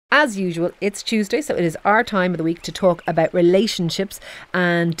as usual, it's Tuesday, so it is our time of the week to talk about relationships.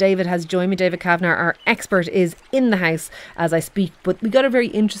 And David has joined me. David Kavanagh, our expert, is in the house as I speak. But we got a very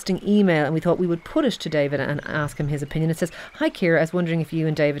interesting email and we thought we would put it to David and ask him his opinion. It says, "Hi Ciara, I was wondering if you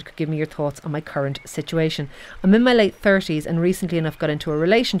and David could give me your thoughts on my current situation. I'm in my late 30s and recently enough got into a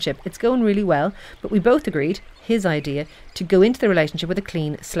relationship. It's going really well, but we both agreed, his idea, to go into the relationship with a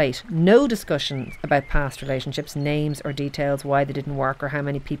clean slate. No discussions about past relationships, names or details, why they didn't work or how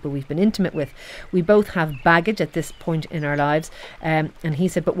many people we've been intimate with. We both have baggage at this point in our lives." And he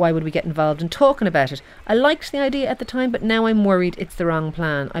said, "But why would we get involved in talking about it? I liked the idea at the time, but now I'm worried it's the wrong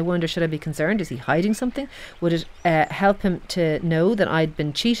plan. I wonder, should I be concerned? Is he hiding something? Would it help him to know that I'd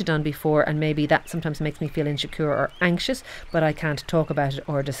been cheated on before, and maybe that sometimes makes me feel insecure or anxious, but I can't talk about it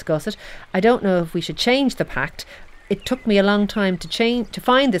or discuss it. I don't know if we should change the pact. It took me a long time to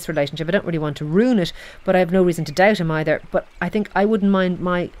find this relationship. I don't really want to ruin it, but I have no reason to doubt him either. But I think I wouldn't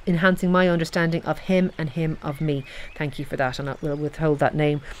mind enhancing my understanding of him and him of me. Thank you for that, and I will withhold that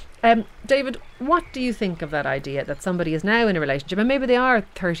name." David, what do you think of that idea that somebody is now in a relationship and maybe they are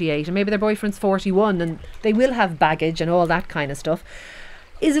 38 and maybe their boyfriend's 41 and they will have baggage and all that kind of stuff?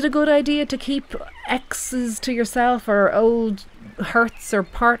 Is it a good idea to keep exes to yourself or old hurts or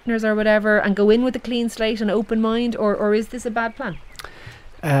partners or whatever and go in with a clean slate and open mind, or is this a bad plan?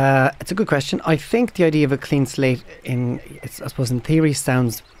 It's a good question. I think the idea of a clean slate, I suppose in theory,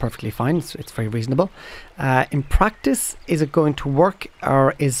 sounds perfectly fine. It's very reasonable. In practice, is it going to work,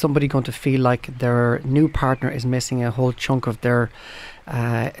 or is somebody going to feel like their new partner is missing a whole chunk of their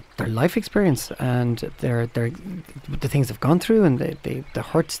life experience and the things they've gone through, and the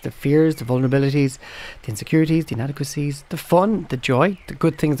hurts, the fears, the vulnerabilities, the insecurities, the inadequacies, the fun, the joy, the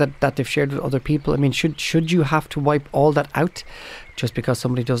good things that they've shared with other people? I mean, should you have to wipe all that out just because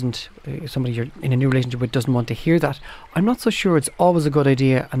somebody you're in a new relationship with doesn't want to hear that? I'm not so sure it's always a good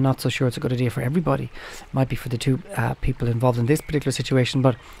idea. I'm not so sure it's a good idea for everybody. It might be for the two people involved in this particular situation,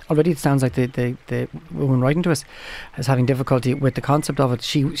 but already it sounds like the woman writing to us is having difficulty with the concept of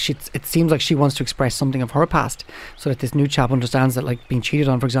it. It seems like she wants to express something of her past so that this new chap understands that, like, being cheated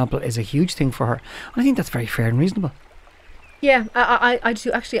on, for example, is a huge thing for her. And I think that's very fair and reasonable. Yeah, I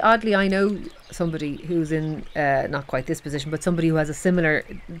do. Actually, oddly, I know somebody who's in not quite this position, but somebody who has a similar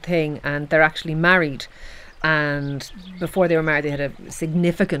thing, and they're actually married. And before they were married, they had a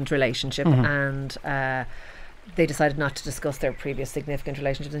significant relationship, and they decided not to discuss their previous significant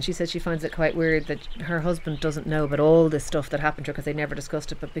relationships. And she said she finds it quite weird that her husband doesn't know about all this stuff that happened to her because they never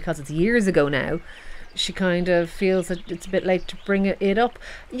discussed it. But because it's years ago now, she kind of feels that it's a bit late to bring it up.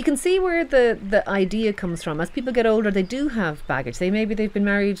 You can see where the idea comes from. As people get older, they do have baggage. Maybe they've been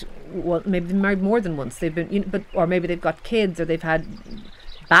married, well, maybe they've been married more than once. They've been, or maybe they've got kids, or they've had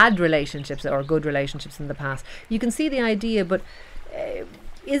bad relationships or good relationships in the past. You can see the idea, but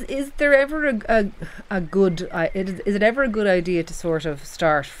is there ever a good? Is it ever a good idea to sort of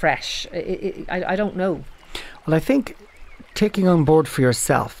start fresh? I don't know. Well, I think taking on board for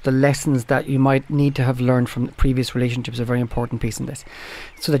yourself the lessons that you might need to have learned from previous relationships is a very important piece in this,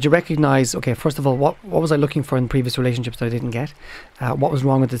 so that you recognise, okay, first of all, what was I looking for in previous relationships that I didn't get? What was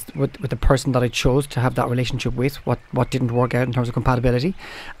wrong with this, with the person that I chose to have that relationship with? What didn't work out in terms of compatibility?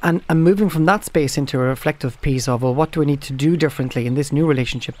 And moving from that space into a reflective piece of, well, what do I need to do differently in this new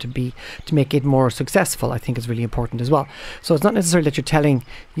relationship to make it more successful? I think is really important as well. So it's not necessarily that you're telling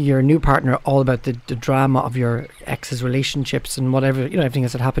your new partner all about the drama of your ex's relationships and whatever, everything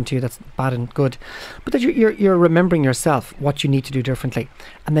else that happened to you that's bad and good, but that you're remembering yourself what you need to do differently,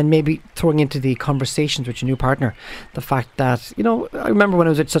 and then maybe throwing into the conversations with your new partner the fact that, I remember when I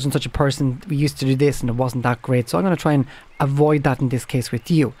was with such and such a person, we used to do this and it wasn't that great, so I'm going to try and avoid that in this case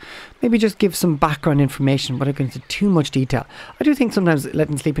with you. Maybe just give some background information without going into too much detail. I do think sometimes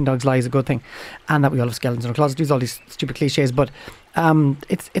letting sleeping dogs lie is a good thing, and that we all have skeletons in our closet. Use all these stupid cliches, but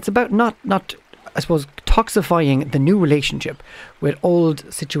it's about not I suppose toxifying the new relationship with old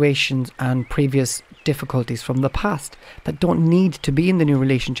situations and previous difficulties from the past that don't need to be in the new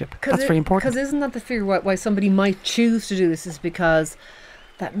relationship. That's very important. Because isn't that the fear why somebody might choose to do this, is because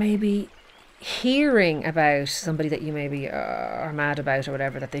that maybe hearing about somebody that you maybe are mad about or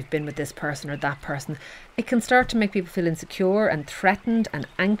whatever, that they've been with this person or that person, it can start to make people feel insecure and threatened and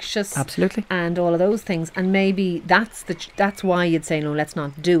anxious. Absolutely. And all of those things. And maybe that's why you'd say, no, let's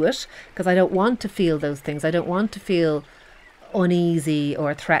not do it, because I don't want to feel those things. I don't want to feel uneasy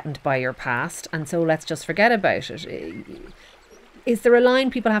or threatened by your past, and so let's just forget about it. Is there a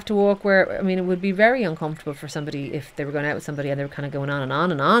line people have to walk where, I mean, it would be very uncomfortable for somebody if they were going out with somebody and they were kind of going on and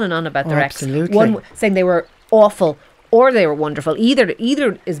on and on and on about their ex. Absolutely. One saying they were awful, or they were wonderful.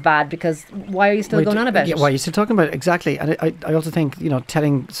 Either is bad, because why are you still going on about it? Why are you still talking about it? Exactly. And I also think,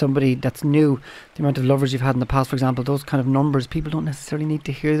 telling somebody that's new the amount of lovers you've had in the past, for example, those kind of numbers, people don't necessarily need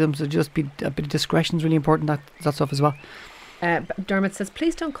to hear them. So just a bit of discretion is really important, that stuff as well. Dermot says,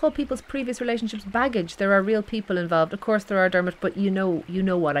 please don't call people's previous relationships baggage. There are real people involved. Of course there are, Dermot, but you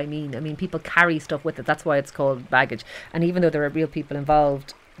know what I mean. I mean, people carry stuff with it. That's why it's called baggage. And even though there are real people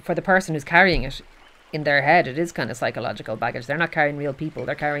involved, for the person who's carrying it in their head, it is kind of psychological baggage. They're not carrying real people.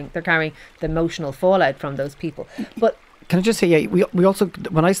 They're carrying the emotional fallout from those people. But can I just say, we also,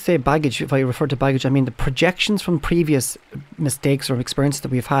 when I say baggage, if I refer to baggage, I mean the projections from previous mistakes or experiences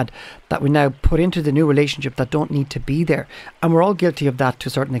that we've had that we now put into the new relationship that don't need to be there. And we're all guilty of that to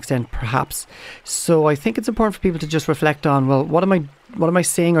a certain extent, perhaps. So I think it's important for people to just reflect on, well, what am I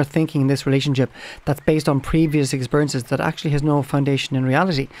saying or thinking in this relationship that's based on previous experiences that actually has no foundation in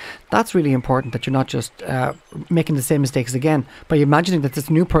reality? That's really important, that you're not just making the same mistakes again by imagining that this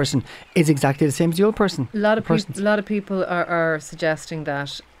new person is exactly the same as the old person. A lot of people are suggesting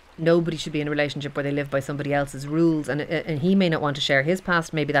that nobody should be in a relationship where they live by somebody else's rules, and he may not want to share his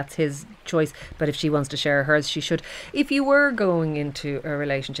past. Maybe that's his choice, but if she wants to share hers, she should. If you were going into a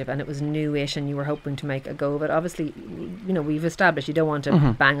relationship and it was newish and you were hoping to make a go of it, obviously, we've established you don't want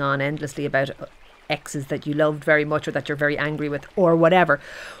to bang on endlessly about exes that you loved very much or that you're very angry with or whatever.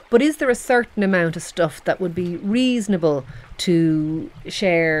 But is there a certain amount of stuff that would be reasonable to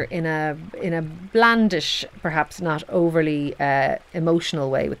share in a blandish, perhaps not overly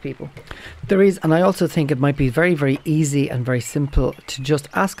emotional way with people? There is, and I also think it might be very, very easy and very simple to just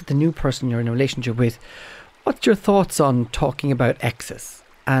ask the new person you're in a relationship with, what's your thoughts on talking about exes?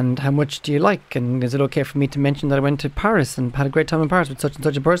 And how much do you like? And is it okay for me to mention that I went to Paris and had a great time in Paris with such and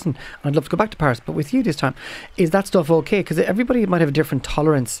such a person, and I'd love to go back to Paris, but with you this time? Is that stuff okay? Because everybody might have a different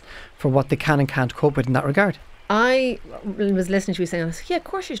tolerance for what they can and can't cope with in that regard. I was listening to you saying, yeah, of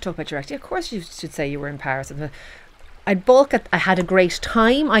course you should talk about your ex. Yeah, of course you should say you were in Paris. I'd balk at I had a great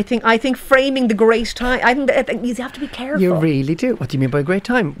time. I think framing the great time, I think you have to be careful. You really do. What do you mean by a great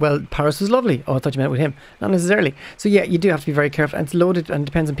time? Well, Paris was lovely. Oh, I thought you meant with him. Not necessarily. So yeah, you do have to be very careful, and it's loaded and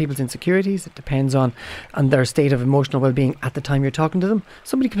depends on people's insecurities. It depends on their state of emotional well-being at the time you're talking to them.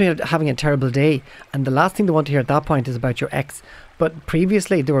 Somebody could be having a terrible day, and the last thing they want to hear at that point is about your ex. But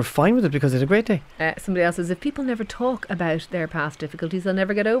previously they were fine with it because they had a great day. Somebody else says, if people never talk about their past difficulties, they'll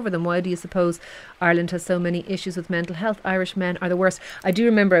never get over them. Why do you suppose Ireland has so many issues with mental health? Irish men are the worst. I do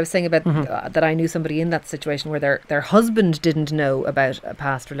remember I was saying about that I knew somebody in that situation where their husband didn't know about a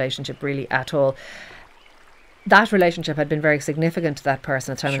past relationship really at all. That relationship had been very significant to that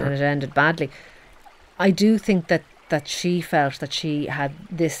person at the time, and it ended badly. I do think that she felt that she had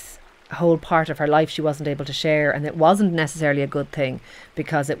this whole part of her life she wasn't able to share, and it wasn't necessarily a good thing,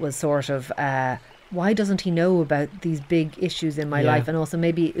 because it was sort of why doesn't he know about these big issues in my life? And also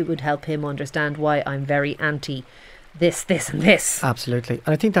maybe it would help him understand why I'm very anti this and this. Absolutely.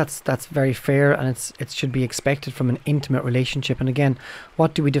 And I think that's very fair, and it should be expected from an intimate relationship. And again,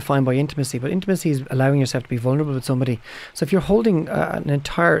 what do we define by intimacy? But intimacy is allowing yourself to be vulnerable with somebody. So if you're holding an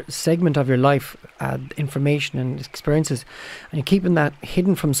entire segment of your life, information and experiences, and you're keeping that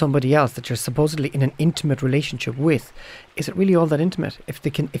hidden from somebody else that you're supposedly in an intimate relationship with, is it really all that intimate if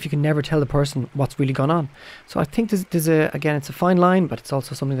you can never tell the person what's really gone on? So I think there's again, it's a fine line, but it's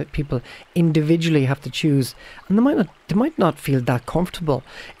also something that people individually have to choose, and they might not feel that comfortable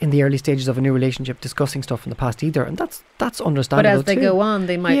in the early stages of a new relationship discussing stuff from the past either, and that's understandable. But as they go on,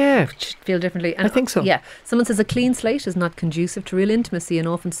 they might feel differently. And I think so. Yeah, someone says a clean slate is not conducive to real intimacy and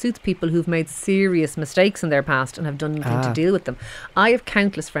often suits people who've made serious mistakes in their past and have done nothing to deal with them. I have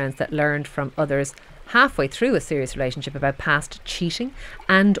countless friends that learned from others halfway through a serious relationship about past cheating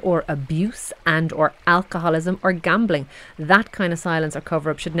and or abuse and or alcoholism or gambling. That kind of silence or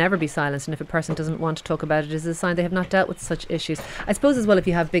cover-up should never be silenced, and if a person doesn't want to talk about it, is a sign they have not dealt with such issues. I suppose as well, if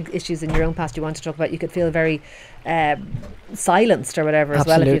you have big issues in your own past you want to talk about, you could feel very silenced or whatever as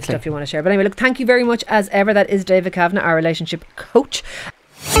well if you have stuff you want to share. But anyway, look, thank you very much as ever. That is David Kavanagh, our relationship coach.